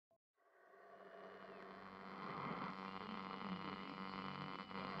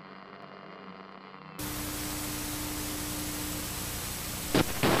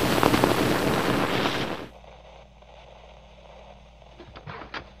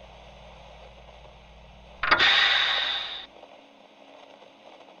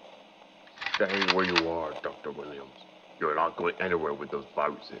Stay where you are, Dr. Williams. You're not going anywhere with those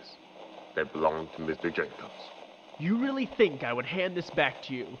viruses. They belong to Mr. Jenkins. You really think I would hand this back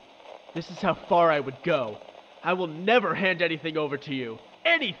to you? This is how far I would go. I will never hand anything over to you.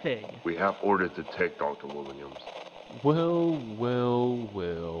 Anything! We have orders to take, Dr. Williams. Well,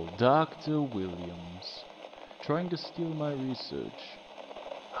 Dr. Williams. Trying to steal my research.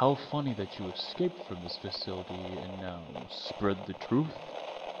 How funny that you escaped from this facility and now spread the truth.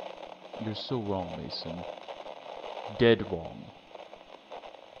 You're so wrong, Mason. Dead wrong.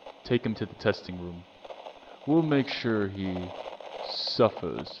 Take him to the testing room. We'll make sure he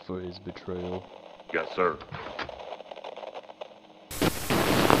suffers for his betrayal. Yes, sir.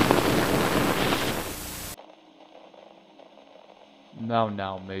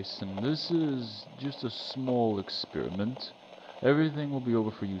 Now, Mason, this is just a small experiment. Everything will be over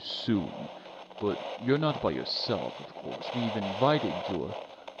for you soon. But you're not by yourself, of course. We've invited your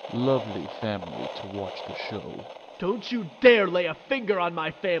lovely family to watch the show. Don't you dare lay a finger on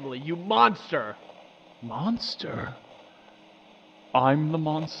my family, you monster! Monster? I'm the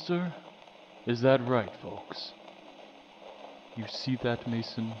monster? Is that right, folks? You see that,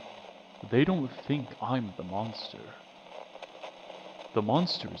 Mason? They don't think I'm the monster. The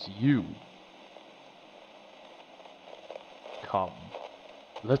monster is you. Come,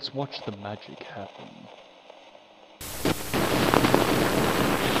 let's watch the magic happen.